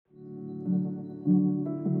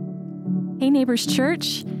Hey Neighbors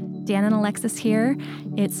Church, Dan and Alexis here.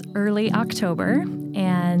 It's early October,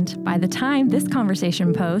 and by the time this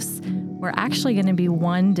conversation posts, we're actually going to be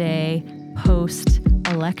one day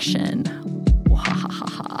post-election.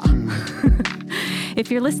 If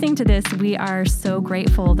you're listening to this, we are so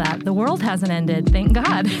grateful that the world hasn't ended. Thank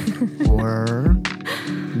God. Or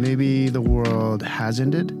maybe the world has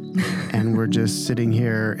ended and we're just sitting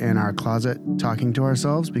here in our closet talking to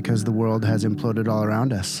ourselves because the world has imploded all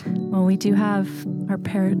around us. Well, we do have our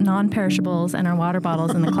non-perishables and our water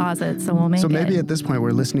bottles in the closet, so we'll make it. So maybe at this point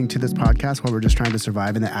we're listening to this podcast while we're just trying to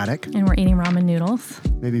survive in the attic. And we're eating ramen noodles.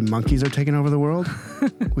 Maybe monkeys are taking over the world.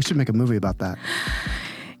 We should make a movie about that.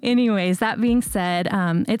 Anyways, that being said,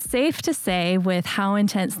 it's safe to say with how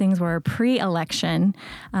intense things were pre-election,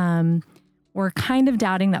 we're kind of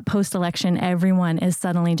doubting that post-election, everyone is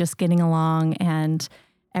suddenly just getting along and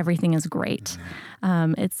everything is great.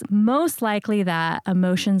 It's most likely that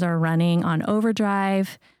emotions are running on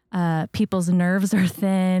overdrive, people's nerves are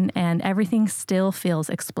thin, and everything still feels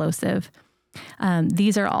explosive.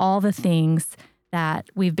 These are all the things that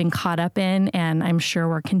we've been caught up in, and I'm sure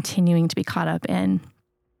we're continuing to be caught up in.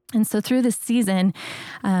 And so through this season,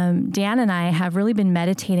 Dan and I have really been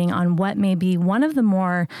meditating on what may be one of the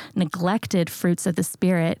more neglected fruits of the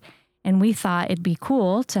Spirit, and we thought it'd be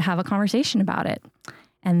cool to have a conversation about it.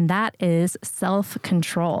 And that is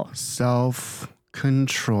self-control.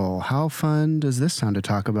 Self-control. How fun does this sound to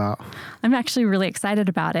talk about? I'm actually really excited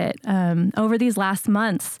about it. Over these last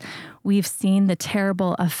months, we've seen the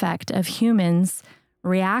terrible effect of humans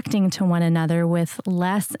reacting to one another with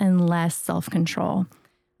less and less self-control.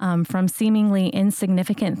 From seemingly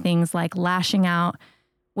insignificant things like lashing out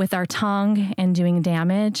with our tongue and doing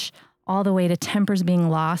damage, all the way to tempers being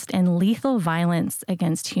lost and lethal violence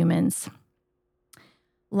against humans.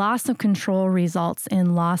 Loss of control results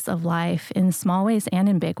in loss of life in small ways and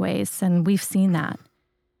in big ways, and we've seen that.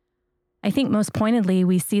 I think most pointedly,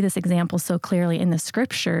 we see this example so clearly in the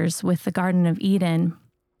scriptures with the Garden of Eden.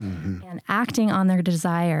 And acting on their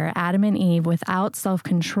desire, Adam and Eve, without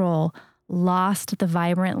self-control, lost the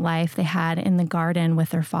vibrant life they had in the garden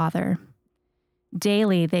with their father.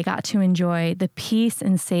 Daily, they got to enjoy the peace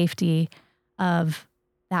and safety of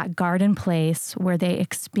that garden place where they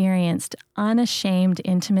experienced unashamed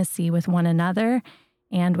intimacy with one another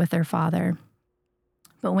and with their father.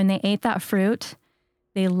 But when they ate that fruit,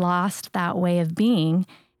 they lost that way of being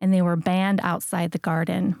and they were banned outside the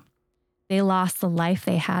garden. They lost the life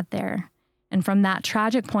they had there. And from that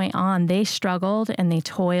tragic point on, they struggled and they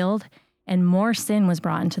toiled, and more sin was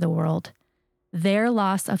brought into the world. Their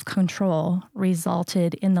loss of control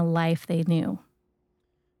resulted in the life they knew.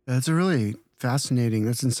 That's a really fascinating,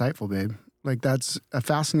 that's insightful, babe. Like, that's a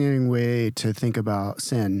fascinating way to think about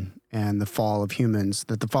sin and the fall of humans,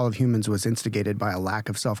 that the fall of humans was instigated by a lack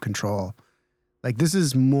of self-control. Like, this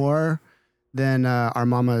is more than our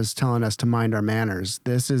mamas telling us to mind our manners.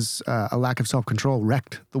 This is a lack of self-control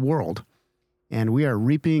wrecked the world. And we are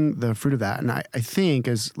reaping the fruit of that. And I think,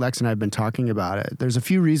 as Lex and I have been talking about it, there's a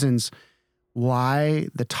few reasons why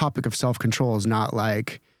the topic of self-control is not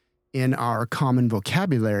like in our common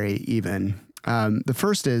vocabulary even. The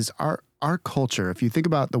first is our culture. If you think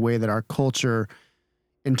about the way that our culture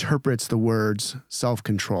interprets the words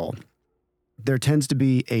self-control, there tends to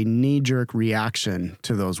be a knee-jerk reaction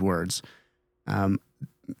to those words.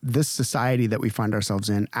 This society that we find ourselves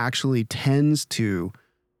in actually tends to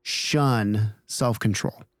shun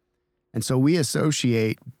self-control. And so we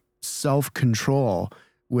associate self-control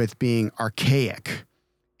with being archaic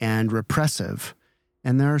and repressive.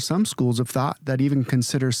 And there are some schools of thought that even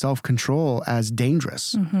consider self-control as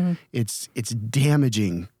dangerous. It's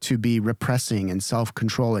damaging to be repressing and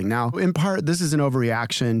self-controlling. Now, in part, this is an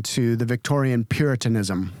overreaction to the Victorian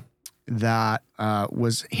Puritanism that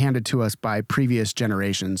was handed to us by previous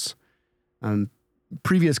generations.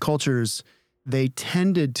 Previous cultures, they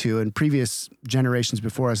tended to, and previous generations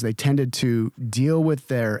before us, they tended to deal with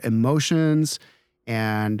their emotions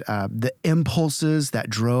and the impulses that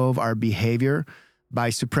drove our behavior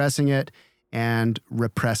by suppressing it and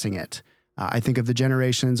repressing it. I think of the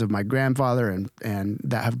generations of my grandfather and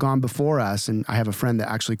that have gone before us, and I have a friend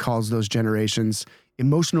that actually calls those generations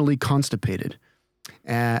emotionally constipated.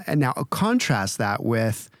 And now contrast that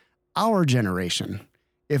with our generation.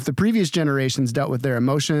 If the previous generations dealt with their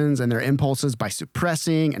emotions and their impulses by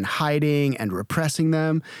suppressing and hiding and repressing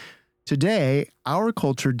them, today, our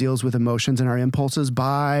culture deals with emotions and our impulses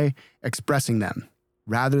by expressing them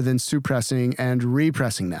rather than suppressing and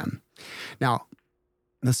repressing them. Now,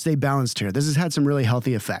 let's stay balanced here. This has had some really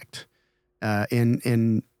healthy effect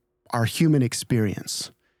in our human experience.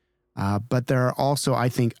 But there are also, I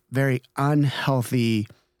think, very unhealthy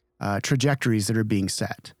trajectories that are being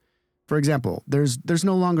set. For example, there's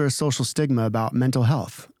no longer a social stigma about mental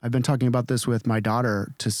health. I've been talking about this with my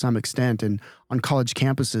daughter to some extent, and on college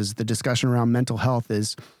campuses, the discussion around mental health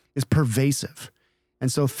is pervasive.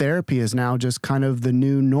 And so therapy is now just kind of the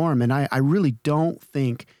new norm. And I really don't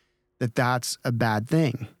think that that's a bad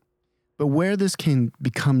thing. But where this can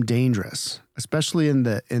become dangerous, especially in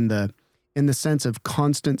the sense of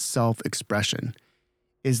constant self-expression,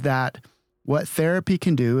 is that what therapy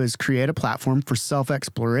can do is create a platform for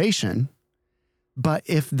self-exploration. But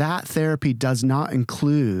if that therapy does not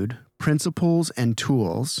include principles and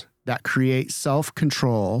tools that create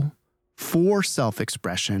self-control for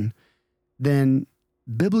self-expression, then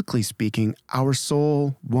biblically speaking, our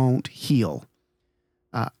soul won't heal.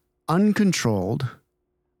 Uncontrolled,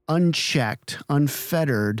 unchecked,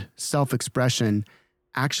 unfettered self-expression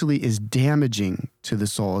actually is damaging to the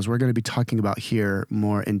soul, as we're going to be talking about here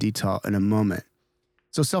more in detail in a moment.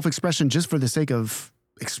 So self-expression, just for the sake of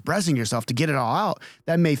expressing yourself to get it all out,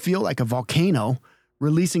 that may feel like a volcano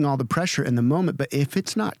releasing all the pressure in the moment. But if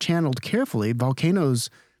it's not channeled carefully, volcanoes,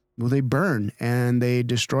 well, they burn and they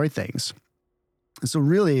destroy things. And so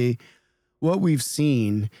really what we've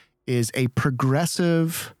seen is a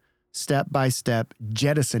progressive step-by-step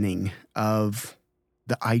jettisoning of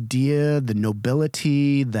the idea, the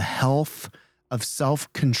nobility, the health of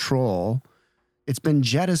self-control. It's been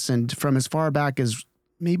jettisoned from as far back as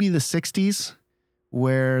maybe the 60s,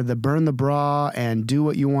 where the burn the bra and do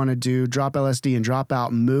what you want to do, drop LSD and drop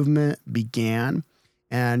out movement began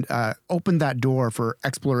and opened that door for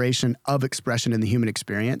exploration of expression in the human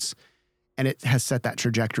experience. And it has set that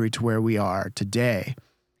trajectory to where we are today.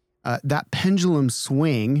 That pendulum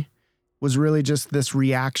swing was really just this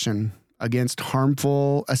reaction against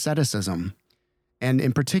harmful asceticism, and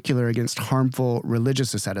in particular against harmful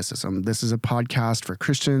religious asceticism. This is a podcast for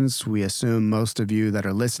Christians. We assume most of you that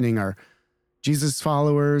are listening are Jesus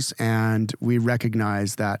followers, and we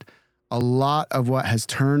recognize that a lot of what has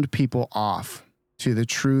turned people off to the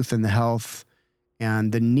truth and the health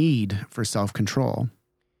and the need for self-control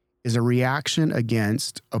is a reaction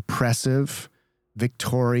against oppressive,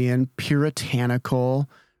 Victorian, puritanical,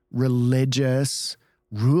 religious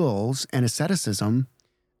rules and asceticism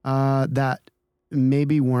that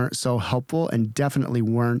maybe weren't so helpful and definitely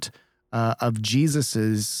weren't of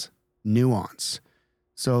Jesus's nuance.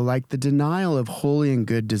 So like the denial of holy and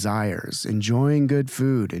good desires, enjoying good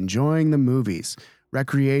food, enjoying the movies,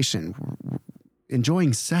 recreation,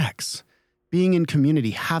 enjoying sex, being in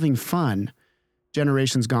community, having fun.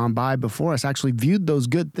 Generations gone by before us actually viewed those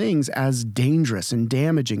good things as dangerous and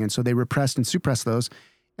damaging. And so they repressed and suppressed those.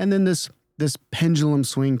 And then this pendulum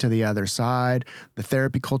swing to the other side, the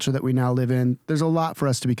therapy culture that we now live in, there's a lot for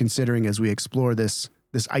us to be considering as we explore this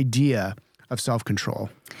idea of self-control.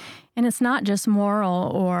 And it's not just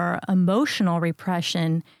moral or emotional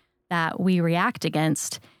repression that we react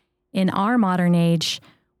against. In our modern age,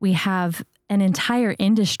 we have an entire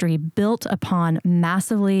industry built upon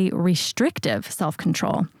massively restrictive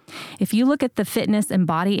self-control. If you look at the fitness and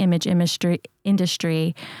body image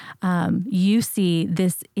industry, you see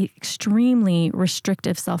this extremely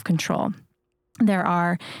restrictive self-control. There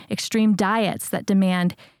are extreme diets that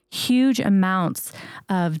demand huge amounts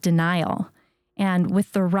of denial. And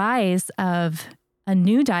with the rise of a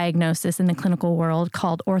new diagnosis in the clinical world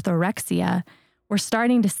called orthorexia, we're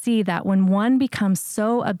starting to see that when one becomes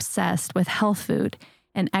so obsessed with health food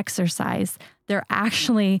and exercise, they're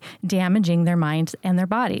actually damaging their minds and their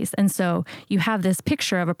bodies. And so you have this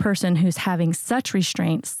picture of a person who's having such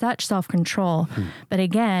restraint, such self-control, but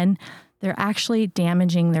again, they're actually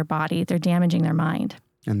damaging their body, they're damaging their mind.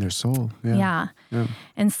 And their soul. Yeah.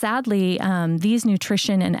 And sadly, these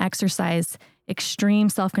nutrition and exercise extreme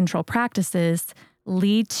self-control practices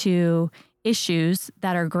lead to issues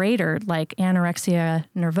that are greater, like anorexia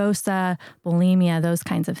nervosa, bulimia, those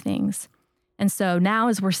kinds of things. And so now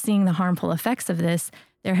as we're seeing the harmful effects of this,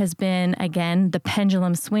 there has been, again, the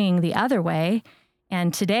pendulum swing the other way.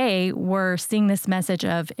 And today we're seeing this message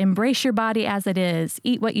of embrace your body as it is,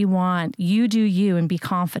 eat what you want, you do you, and be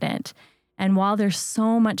confident. And while there's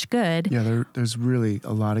so much good... Yeah, there's really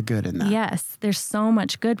a lot of good in that. Yes, there's so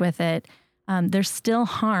much good with it. There's still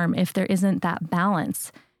harm if there isn't that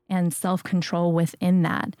balance and self-control within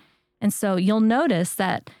that. And so you'll notice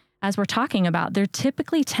that as we're talking about, there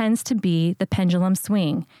typically tends to be the pendulum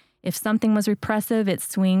swing. If something was repressive, it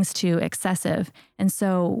swings to excessive. And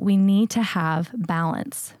so we need to have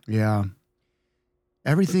balance. Yeah.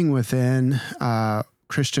 Everything within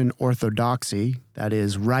Christian orthodoxy, that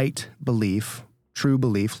is right belief, true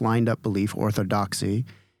belief, lined up belief, orthodoxy,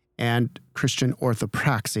 and Christian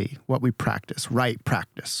orthopraxy, what we practice, right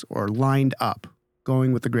practice, or lined up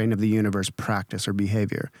going with the grain of the universe practice or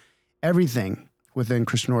behavior. Everything within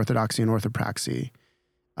Christian orthodoxy and orthopraxy,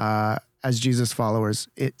 as Jesus followers,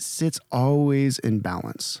 it sits always in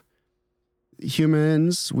balance.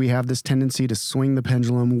 Humans, we have this tendency to swing the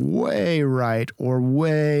pendulum way right or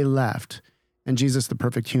way left. And Jesus, the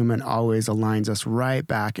perfect human, always aligns us right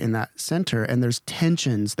back in that center. And there's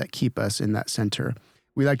tensions that keep us in that center.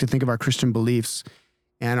 We like to think of our Christian beliefs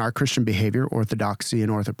and our Christian behavior, orthodoxy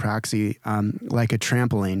and orthopraxy, like a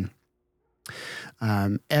trampoline.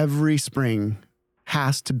 Every spring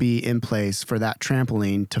has to be in place for that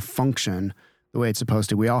trampoline to function the way it's supposed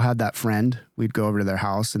to. We all had that friend. We'd go over to their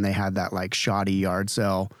house and they had that like shoddy yard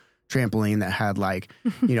sale trampoline that had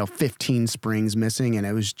 15 springs missing. And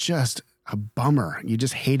it was just a bummer. You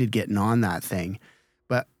just hated getting on that thing.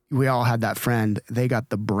 But we all had that friend. They got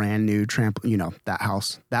the brand new trampoline, that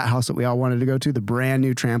house that we all wanted to go to, the brand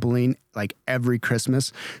new trampoline, like every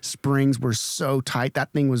Christmas. Springs were so tight.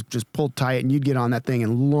 That thing was just pulled tight and you'd get on that thing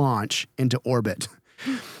and launch into orbit.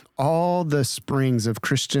 All the springs of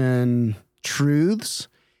Christian truths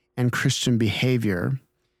and Christian behavior,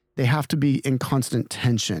 they have to be in constant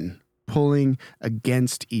tension, pulling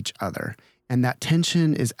against each other. And that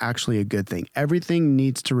tension is actually a good thing. Everything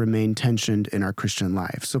needs to remain tensioned in our Christian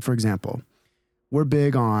life. So for example, we're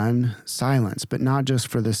big on silence, but not just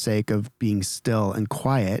for the sake of being still and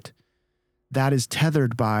quiet. That is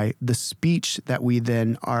tethered by the speech that we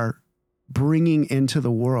then are bringing into the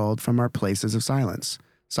world from our places of silence.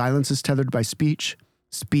 Silence is tethered by speech.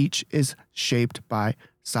 Speech is shaped by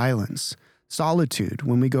silence. Solitude,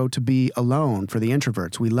 when we go to be alone, for the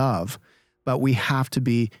introverts, we love, but we have to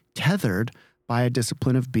be tethered by a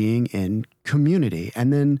discipline of being in community.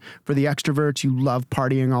 And then for the extroverts, you love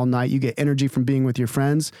partying all night, you get energy from being with your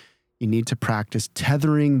friends. You need to practice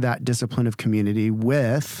tethering that discipline of community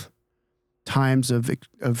with times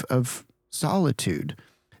of solitude.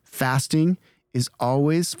 Fasting is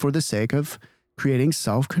always for the sake of creating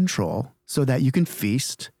self-control so that you can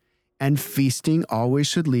feast, and feasting always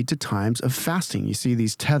should lead to times of fasting. You see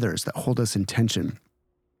these tethers that hold us in tension.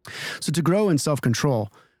 So to grow in self-control,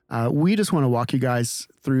 we just want to walk you guys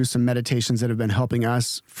through some meditations that have been helping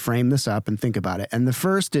us frame this up and think about it. And the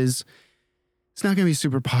first is, it's not going to be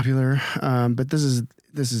super popular, but this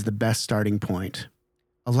is the best starting point.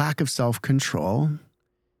 A lack of self-control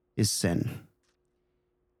is sin.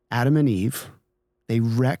 Adam and Eve, they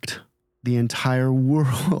wrecked the entire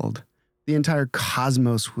world. The entire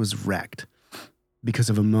cosmos was wrecked because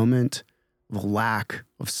of a moment of a lack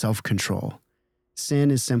of self-control.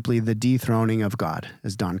 Sin is simply the dethroning of God,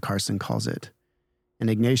 as Don Carson calls it. And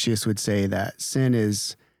Ignatius would say that sin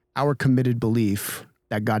is our committed belief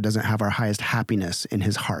that God doesn't have our highest happiness in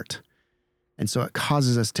his heart. And so it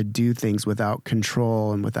causes us to do things without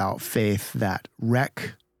control and without faith that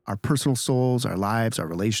wreck our personal souls, our lives, our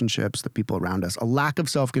relationships, the people around us. A lack of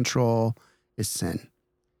self-control is sin.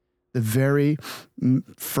 The very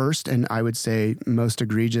first, and I would say most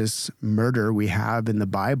egregious murder we have in the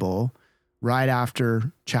Bible, right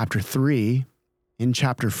after chapter 3, in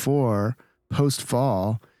chapter 4,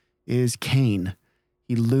 post-fall, is Cain.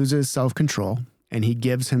 He loses self-control and he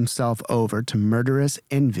gives himself over to murderous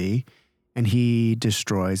envy and he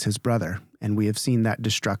destroys his brother. And we have seen that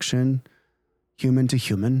destruction, human to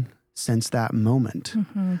human, since that moment.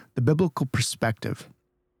 Mm-hmm. The biblical perspective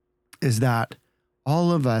is that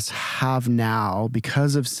all of us have now,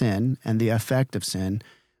 because of sin and the effect of sin,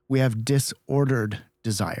 we have disordered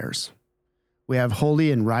desires. We have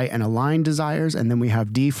holy and right and aligned desires, and then we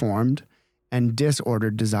have deformed and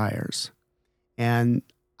disordered desires. And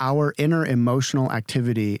our inner emotional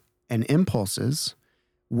activity and impulses,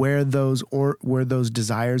 where those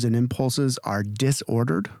desires and impulses are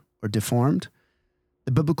disordered or deformed,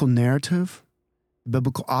 the biblical narrative,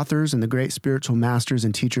 biblical authors, and the great spiritual masters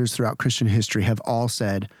and teachers throughout Christian history have all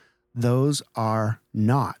said those are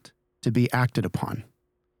not to be acted upon.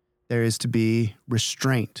 There is to be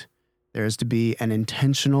restraint. There is to be an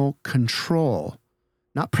intentional control,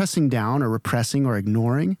 not pressing down or repressing or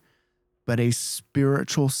ignoring, but a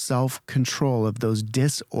spiritual self-control of those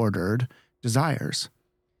disordered desires.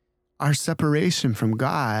 Our separation from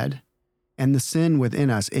God and the sin within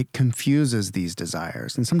us, it confuses these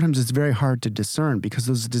desires. And sometimes it's very hard to discern because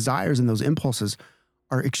those desires and those impulses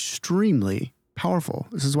are extremely powerful.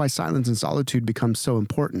 This is why silence and solitude become so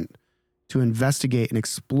important, to investigate and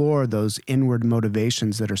explore those inward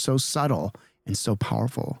motivations that are so subtle and so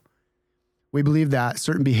powerful. We believe that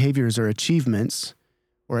certain behaviors or achievements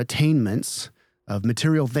or attainments of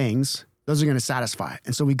material things, those are going to satisfy.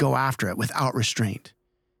 And so we go after it without restraint.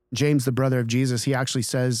 James, the brother of Jesus, he actually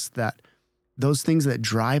says that those things that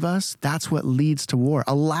drive us, that's what leads to war.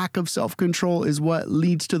 A lack of self-control is what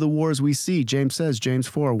leads to the wars we see. James says, James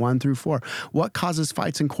 4, 1-4, what causes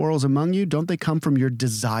fights and quarrels among you? Don't they come from your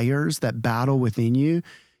desires that battle within you?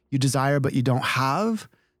 You desire, but you don't have,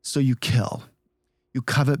 so you kill. You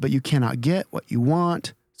covet, but you cannot get what you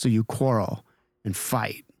want, so you quarrel and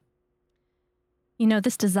fight. You know,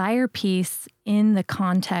 this desire piece in the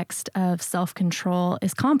context of self-control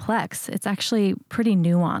is complex. It's actually pretty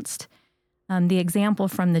nuanced. The example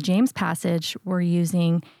from the James passage we're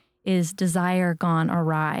using is desire gone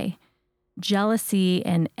awry. Jealousy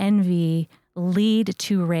and envy lead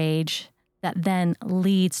to rage that then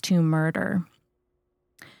leads to murder.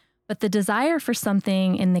 But the desire for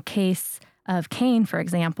something in the case of Cain, for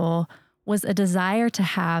example, was a desire to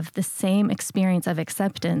have the same experience of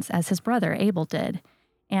acceptance as his brother Abel did.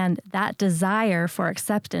 And that desire for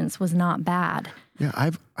acceptance was not bad. Yeah,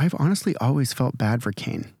 I've honestly always felt bad for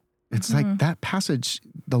Cain. It's like that passage,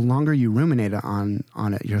 the longer you ruminate on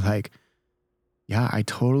it, you're like, yeah, I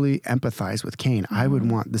totally empathize with Cain. I would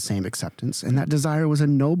want the same acceptance. And that desire was a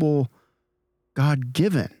noble,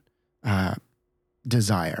 God-given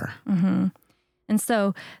desire. And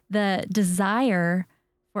so the desire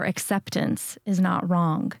for acceptance is not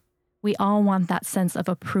wrong. We all want that sense of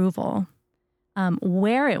approval.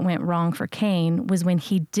 Where it went wrong for Cain was when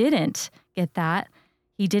he didn't get that.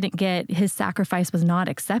 He didn't get, his sacrifice was not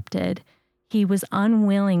accepted. He was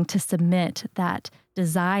unwilling to submit that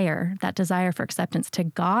desire for acceptance to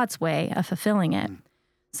God's way of fulfilling it.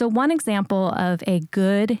 So one example of a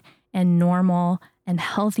good and normal and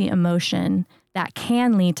healthy emotion that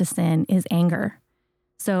can lead to sin is anger.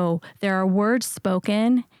 So there are words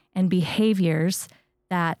spoken and behaviors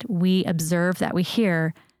that we observe, that we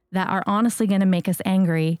hear, that are honestly going to make us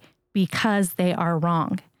angry because they are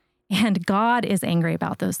wrong. And God is angry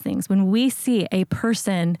about those things. When we see a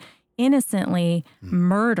person innocently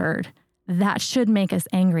murdered, that should make us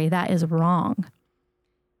angry. That is wrong.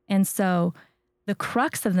 And so the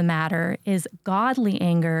crux of the matter is godly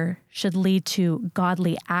anger should lead to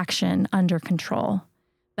godly action under control.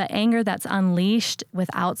 But anger that's unleashed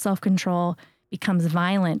without self-control becomes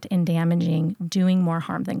violent and damaging, doing more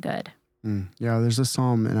harm than good. Yeah, there's a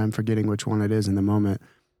psalm, and I'm forgetting which one it is in the moment.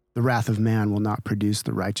 The wrath of man will not produce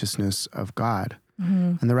the righteousness of God.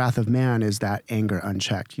 And the wrath of man is that anger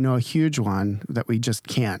unchecked. You know, a huge one that we just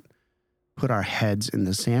can't put our heads in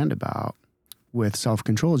the sand about with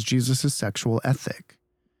self-control is Jesus' sexual ethic.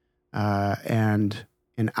 And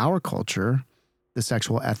in our culture, the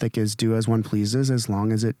sexual ethic is do as one pleases as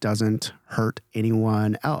long as it doesn't hurt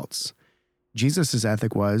anyone else. Jesus'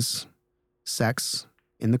 ethic was sex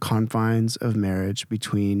in the confines of marriage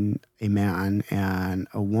between a man and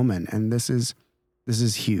a woman. And this is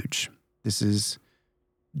huge. This is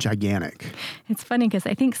gigantic. It's funny because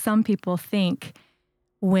I think some people think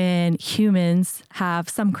when humans have,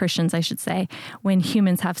 some Christians, I should say, when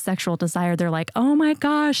humans have sexual desire, they're like, oh my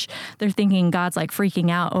gosh, they're thinking God's like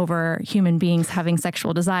freaking out over human beings having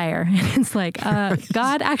sexual desire. And it's like,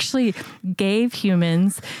 God actually gave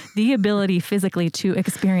humans the ability physically to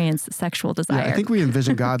experience sexual desire. Yeah, I think we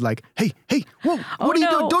envision God like, hey, whoa, what are you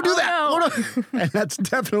doing? Don't do that. Oh, no. And that's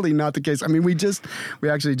definitely not the case. I mean, we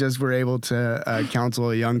actually just were able to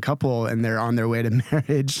counsel a young couple, and they're on their way to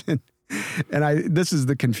marriage. And this is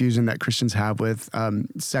the confusion that Christians have with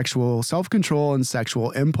sexual self-control and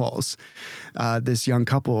sexual impulse. This young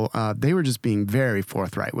couple, they were just being very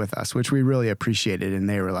forthright with us, which we really appreciated. And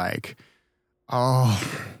they were like, oh,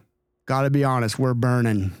 gotta be honest, we're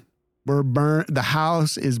burning. The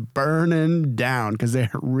house is burning down, because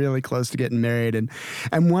they're really close to getting married.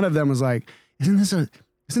 And one of them was like, isn't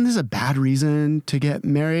this a bad reason to get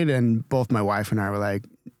married? And both my wife and I were like,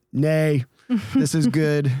 nay. This is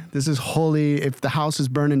good. This is holy. If the house is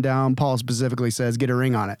burning down, Paul specifically says, get a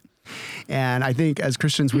ring on it. And I think as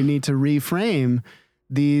Christians, we need to reframe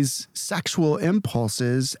these sexual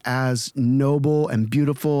impulses as noble and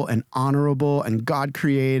beautiful and honorable and God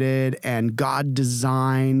created and God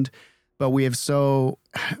designed. But we have so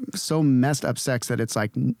messed up sex that it's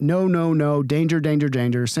like, no,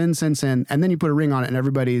 danger, sin. And then you put a ring on it and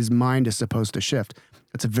everybody's mind is supposed to shift.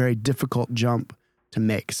 It's a very difficult jump to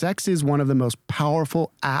make. Sex is one of the most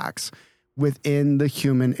powerful acts within the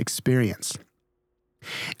human experience.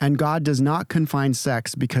 And God does not confine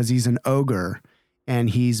sex because he's an ogre and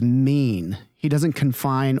he's mean. He doesn't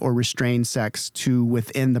confine or restrain sex to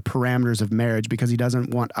within the parameters of marriage because he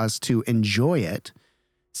doesn't want us to enjoy it.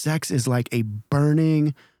 Sex is like a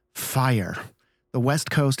burning fire. The West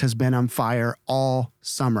Coast has been on fire all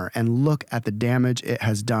summer, and look at the damage it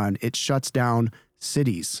has done. It shuts down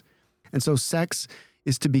cities. And so sex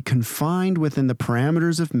is to be confined within the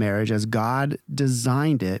parameters of marriage as God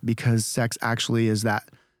designed it, because sex actually is that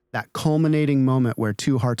culminating moment where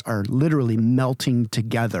two hearts are literally melting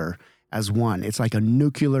together as one. It's like a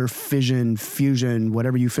nuclear fission, fusion,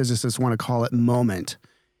 whatever you physicists want to call it, moment.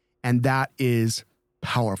 And that is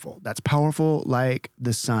powerful. That's powerful like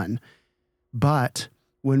the sun. But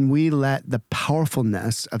when we let the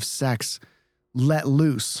powerfulness of sex let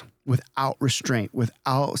loose without restraint,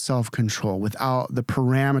 without self-control, without the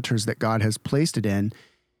parameters that God has placed it in,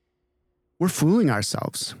 we're fooling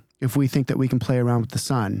ourselves if we think that we can play around with the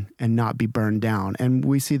sun and not be burned down. And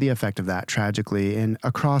we see the effect of that tragically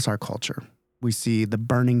across our culture. We see the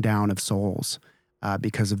burning down of souls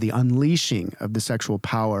because of the unleashing of the sexual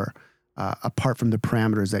power apart from the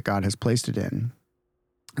parameters that God has placed it in.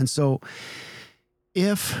 And so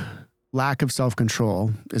if lack of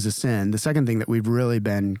self-control is a sin, the second thing that we've really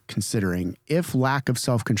been considering, if lack of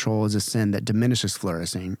self-control is a sin that diminishes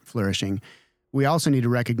flourishing, we also need to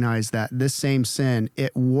recognize that this same sin,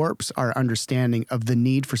 it warps our understanding of the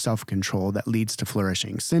need for self-control that leads to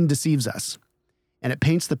flourishing. Sin deceives us, and it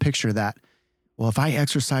paints the picture that, well, if I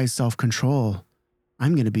exercise self-control,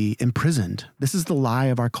 I'm going to be imprisoned. This is the lie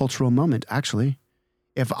of our cultural moment, actually.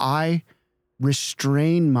 If I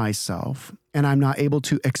restrain myself and I'm not able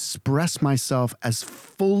to express myself as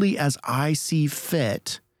fully as I see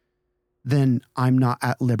fit, then I'm not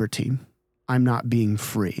at liberty. I'm not being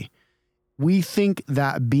free. We think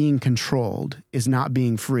that being controlled is not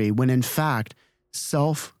being free, when in fact,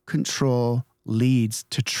 self-control leads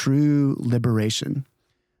to true liberation.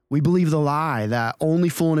 We believe the lie that only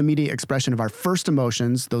full and immediate expression of our first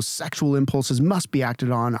emotions, those sexual impulses, must be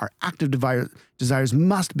acted on, our active desires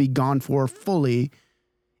must be gone for fully,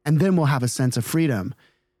 and then we'll have a sense of freedom.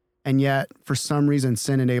 And yet, for some reason,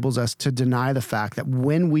 sin enables us to deny the fact that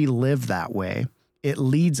when we live that way, it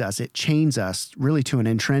leads us, it chains us really to an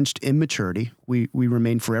entrenched immaturity. We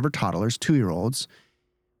remain forever toddlers, 2-year-olds.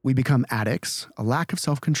 We become addicts. A lack of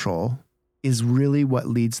self-control is really what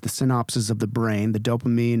leads the synapses of the brain, the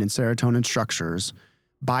dopamine and serotonin structures,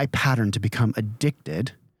 by pattern to become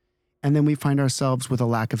addicted. And then we find ourselves with a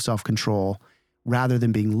lack of self-control. Rather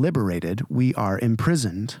than being liberated, we are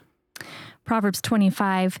imprisoned. Proverbs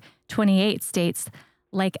 25:28 states,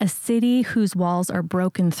 like a city whose walls are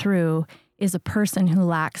broken through is a person who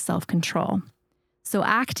lacks self-control. So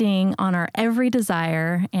acting on our every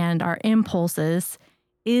desire and our impulses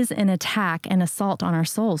is an attack and assault on our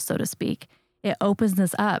souls, so to speak. It opens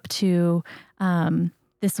us up to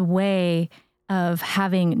this way of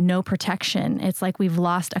having no protection. It's like we've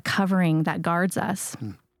lost a covering that guards us.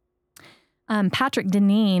 Patrick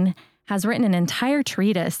Deneen has written an entire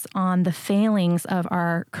treatise on the failings of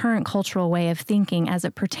our current cultural way of thinking as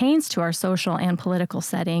it pertains to our social and political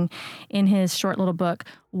setting in his short little book,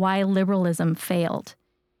 Why Liberalism Failed.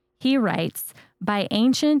 He writes, by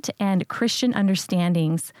ancient and Christian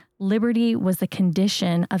understandings, liberty was the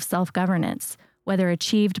condition of self-governance, whether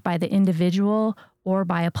achieved by the individual or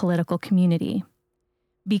by a political community.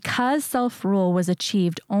 Because self-rule was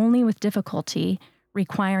achieved only with difficulty,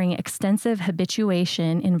 requiring extensive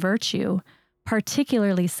habituation in virtue,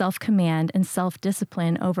 particularly self-command and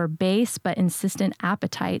self-discipline over base but insistent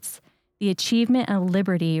appetites, the achievement of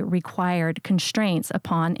liberty required constraints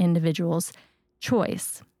upon individuals'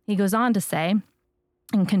 choice. He goes on to say,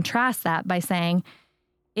 and contrast that by saying,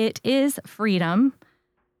 it is freedom.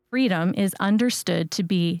 Freedom is understood to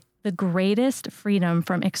be the greatest freedom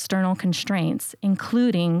from external constraints,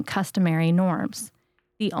 including customary norms.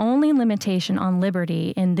 The only limitation on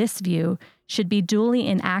liberty in this view should be duly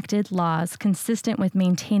enacted laws consistent with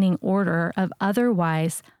maintaining order of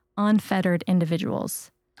otherwise unfettered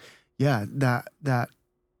individuals. Yeah, that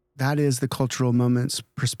is the cultural moment's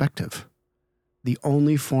perspective. The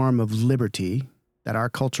only form of liberty that our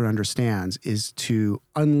culture understands is to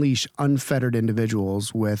unleash unfettered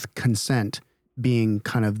individuals, with consent being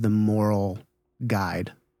kind of the moral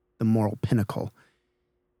guide, the moral pinnacle.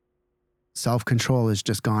 Self-control has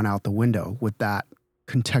just gone out the window with that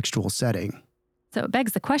contextual setting. So it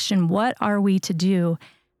begs the question, what are we to do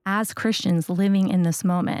as Christians living in this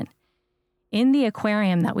moment? In the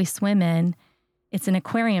aquarium that we swim in, it's an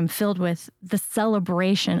aquarium filled with the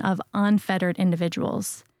celebration of unfettered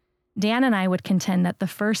individuals. Dan and I would contend that the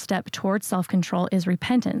first step towards self-control is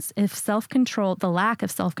repentance. If self-control, the lack of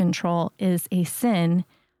self-control is a sin,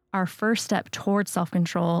 our first step towards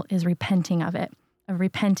self-control is repenting of it, of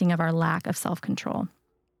repenting of our lack of self-control.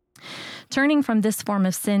 Turning from this form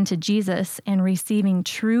of sin to Jesus and receiving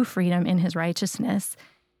true freedom in his righteousness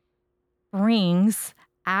brings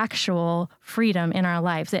actual freedom in our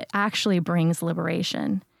lives. It actually brings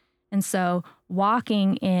liberation. And so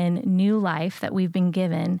walking in new life that we've been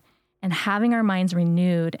given and having our minds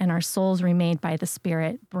renewed and our souls remade by the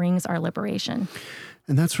Spirit brings our liberation.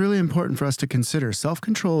 And that's really important for us to consider.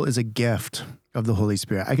 Self-control is a gift of the Holy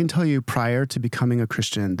Spirit. I can tell you, prior to becoming a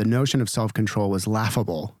Christian, the notion of self-control was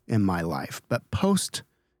laughable in my life. But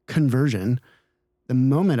post-conversion, the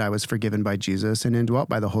moment I was forgiven by Jesus and indwelt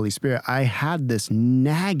by the Holy Spirit, I had this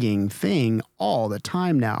nagging thing all the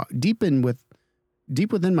time now, deep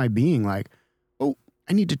within my being, like, oh,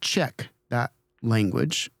 I need to check that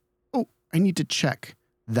language. Oh, I need to check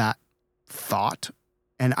that thought.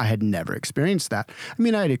 And I had never experienced that. I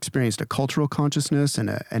mean, I had experienced a cultural consciousness and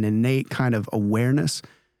an innate kind of awareness,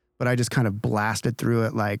 but I just kind of blasted through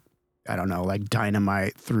it like, I don't know, like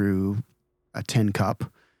dynamite through a tin cup.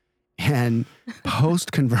 And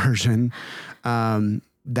post-conversion,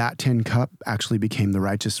 that tin cup actually became the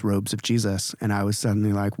righteous robes of Jesus. And I was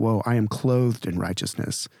suddenly like, whoa, I am clothed in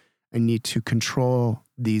righteousness. I need to control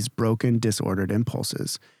these broken, disordered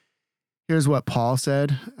impulses. Here's what Paul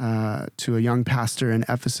said to a young pastor in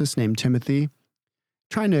Ephesus named Timothy,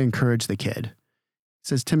 trying to encourage the kid. He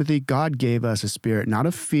says, Timothy, God gave us a spirit not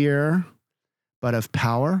of fear, but of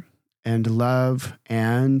power and love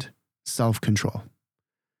and self-control.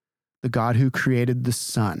 The God who created the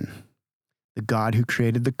sun, the God who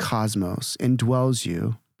created the cosmos, indwells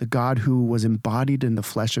you, the God who was embodied in the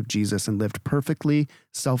flesh of Jesus and lived perfectly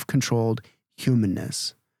self-controlled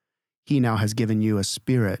humanness. He now has given you a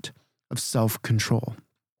spirit of self-control.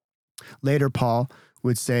 Later, Paul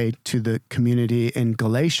would say to the community in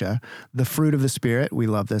Galatia, the fruit of the Spirit, we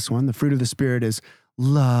love this one, the fruit of the Spirit is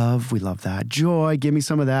love, we love that. Joy, give me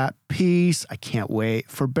some of that. Peace, I can't wait.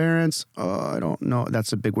 Forbearance, I don't know,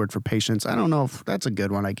 that's a big word for patience. I don't know if that's a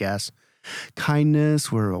good one, I guess.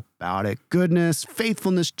 Kindness, we're about it. Goodness,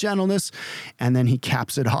 faithfulness, gentleness. And then he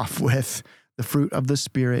caps it off with the fruit of the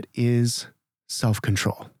Spirit is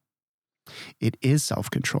self-control. It is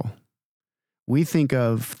self-control. We think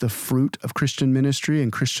of the fruit of Christian ministry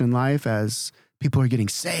and Christian life as people are getting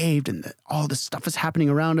saved and all this stuff is happening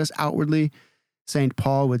around us outwardly. St.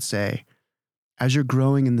 Paul would say, as you're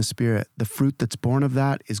growing in the Spirit, the fruit that's born of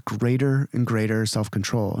that is greater and greater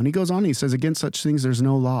self-control. And he goes on, he says, against such things, there's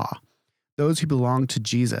no law. Those who belong to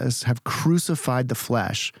Jesus have crucified the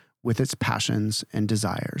flesh with its passions and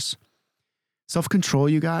desires. Self-control,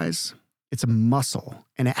 you guys, it's a muscle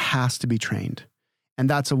and it has to be trained. And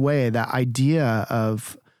that's a way, that idea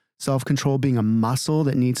of self-control being a muscle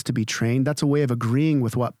that needs to be trained, that's a way of agreeing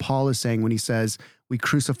with what Paul is saying when he says, we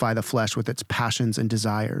crucify the flesh with its passions and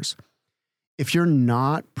desires. If you're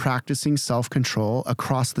not practicing self-control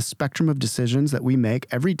across the spectrum of decisions that we make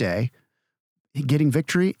every day, getting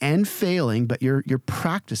victory and failing, but you're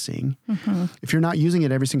practicing, if you're not using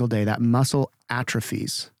it every single day, that muscle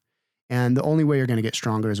atrophies. And the only way you're going to get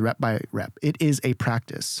stronger is rep by rep. It is a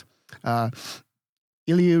practice.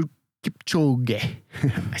 Eliud Kipchoge,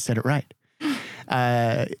 I said it right.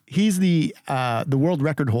 He's the world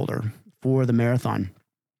record holder for the marathon,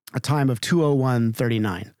 a time of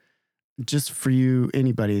 2:01:39. Just for you,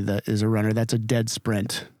 anybody that is a runner, that's a dead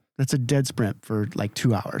sprint. That's a dead sprint for like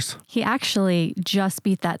 2 hours. He actually just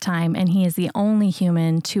beat that time, and he is the only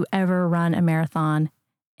human to ever run a marathon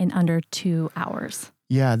in under 2 hours.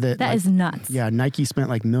 Yeah. That is nuts. Yeah. Nike spent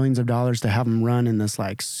like millions of dollars to have him run in this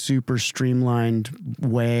like super streamlined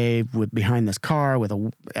way behind this car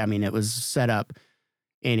it was set up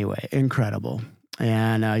anyway, incredible.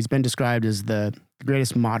 And he's been described as the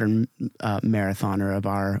greatest modern marathoner of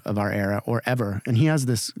our era or ever. And he has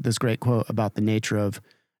this great quote about the nature of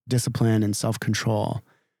discipline and self-control.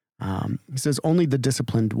 He says, only the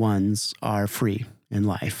disciplined ones are free in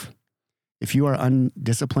life. If you are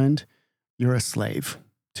undisciplined, you're a slave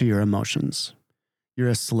to your emotions. You're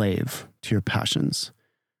a slave to your passions.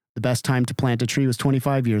 The best time to plant a tree was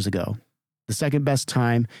 25 years ago. The second best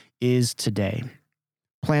time is today.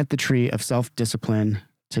 Plant the tree of self-discipline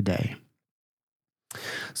today.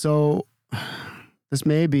 So this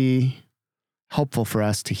may be helpful for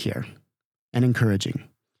us to hear and encouraging.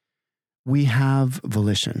 We have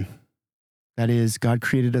volition. That is, God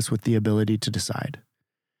created us with the ability to decide.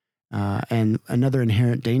 And another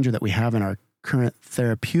inherent danger that we have in our current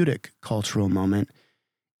therapeutic cultural moment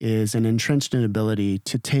is an entrenched inability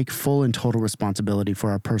to take full and total responsibility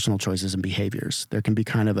for our personal choices and behaviors. There can be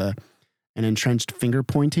kind of an entrenched finger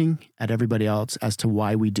pointing at everybody else as to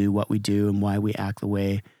why we do what we do and why we act the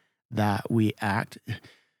way that we act.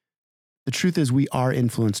 The truth is we are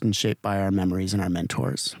influenced and shaped by our memories and our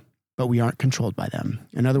mentors, but we aren't controlled by them.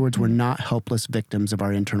 In other words, we're not helpless victims of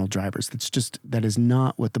our internal drivers. That is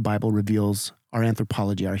not what the Bible reveals our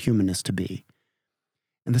anthropology, our humanness to be.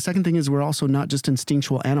 And the second thing is we're also not just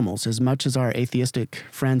instinctual animals. As much as our atheistic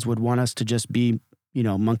friends would want us to just be,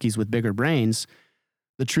 monkeys with bigger brains,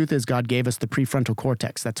 the truth is God gave us the prefrontal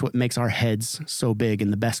cortex. That's what makes our heads so big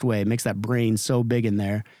in the best way. It makes that brain so big in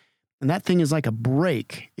there. And that thing is like a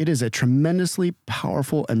brake. It is a tremendously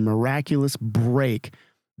powerful and miraculous brake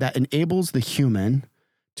that enables the human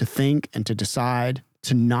to think and to decide,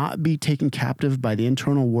 to not be taken captive by the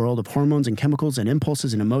internal world of hormones and chemicals and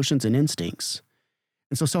impulses and emotions and instincts.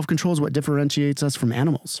 And so self-control is what differentiates us from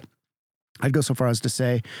animals. I'd go so far as to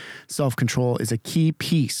say self-control is a key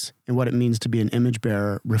piece in what it means to be an image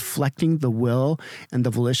bearer, reflecting the will and the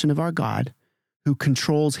volition of our God, who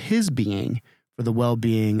controls his being for the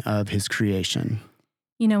well-being of his creation.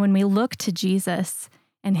 When we look to Jesus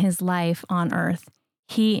and his life on earth,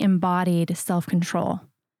 he embodied self-control.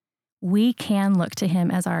 We can look to him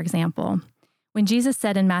as our example. When Jesus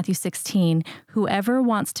said in Matthew 16, "Whoever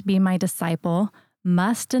wants to be my disciple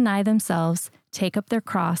must deny themselves, take up their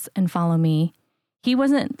cross, and follow me," he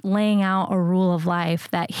wasn't laying out a rule of life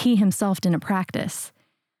that he himself didn't practice.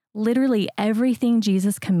 Literally everything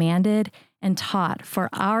Jesus commanded and taught for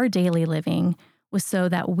our daily living was so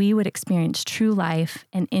that we would experience true life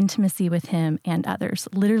and intimacy with him and others.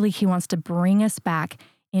 Literally, he wants to bring us back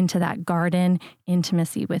into that garden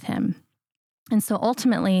intimacy with him. And so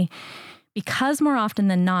ultimately, because more often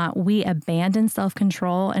than not, we abandon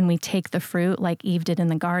self-control and we take the fruit like Eve did in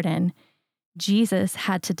the garden, Jesus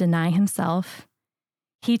had to deny himself.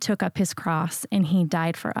 He took up his cross and he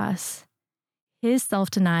died for us. His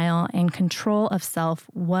self-denial and control of self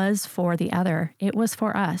was for the other. It was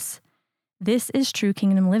for us. This is true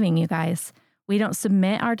kingdom living, you guys. We don't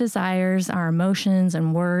submit our desires, our emotions,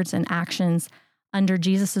 and words and actions under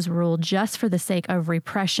Jesus' rule just for the sake of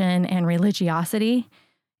repression and religiosity.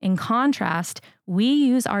 In contrast, we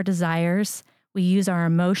use our desires, we use our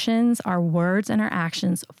emotions, our words, and our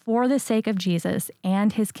actions for the sake of Jesus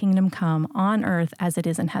and his kingdom come on earth as it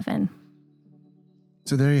is in heaven.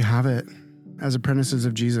 So there you have it. As apprentices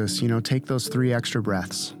of Jesus, take those 3 extra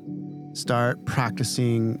breaths. Start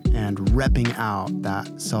practicing and repping out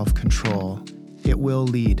that self-control. It will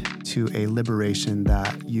lead to a liberation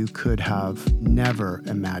that you could have never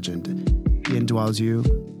imagined. He indwells you.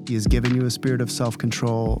 He has given you a spirit of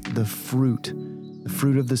self-control, the fruit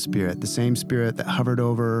of the Spirit, the same Spirit that hovered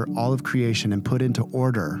over all of creation and put into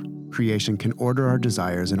order creation, can order our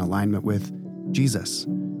desires in alignment with Jesus,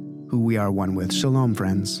 who we are one with. Shalom,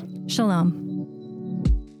 friends. Shalom.